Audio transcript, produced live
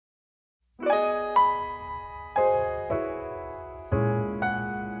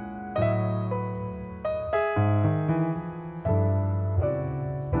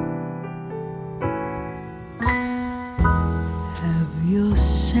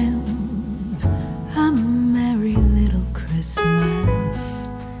Christmas,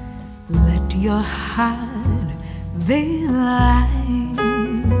 let your heart be light.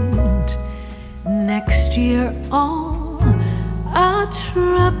 Next year all our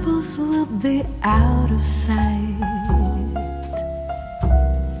troubles will be out of sight.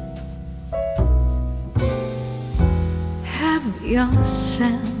 Have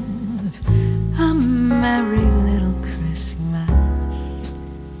yourself a merry little Christmas.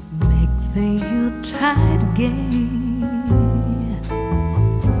 Make the Yuletide gay.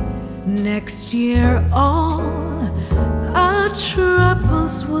 Next year all our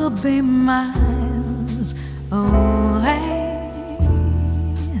troubles will be miles away.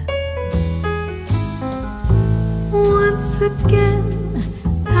 Once again,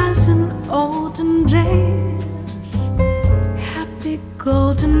 as in olden days, happy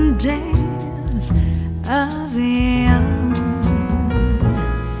golden days of young.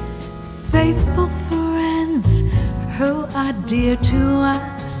 Faithful friends who are dear to us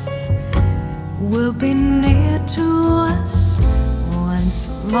will be near to us once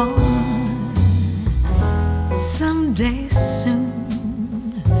more. Someday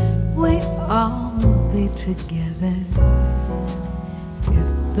soon we all will be together, if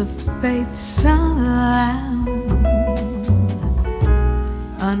the fates allow.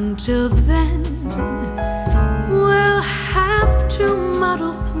 Until then we'll have to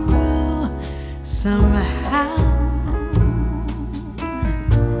muddle through somehow,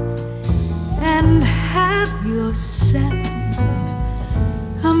 and have yourself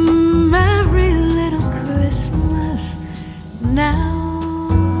a merry little Christmas now.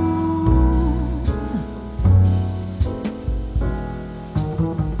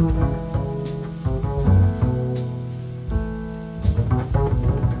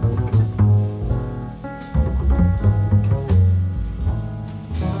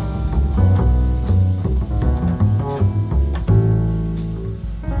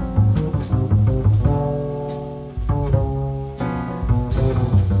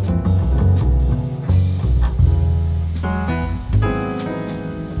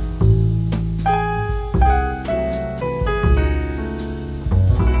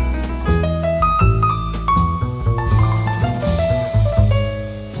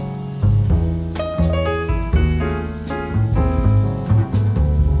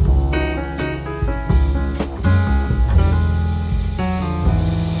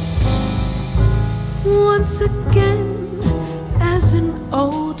 Once again, as in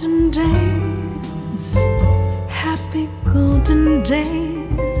olden days, happy golden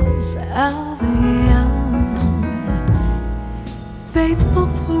days of young. Faithful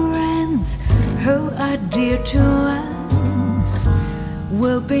friends who are dear to us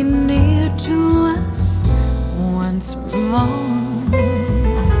will be near to us once more.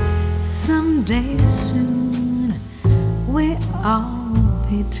 Someday soon we all will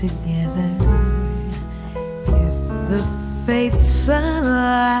be together, the fates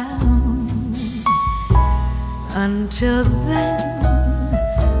allow. Until then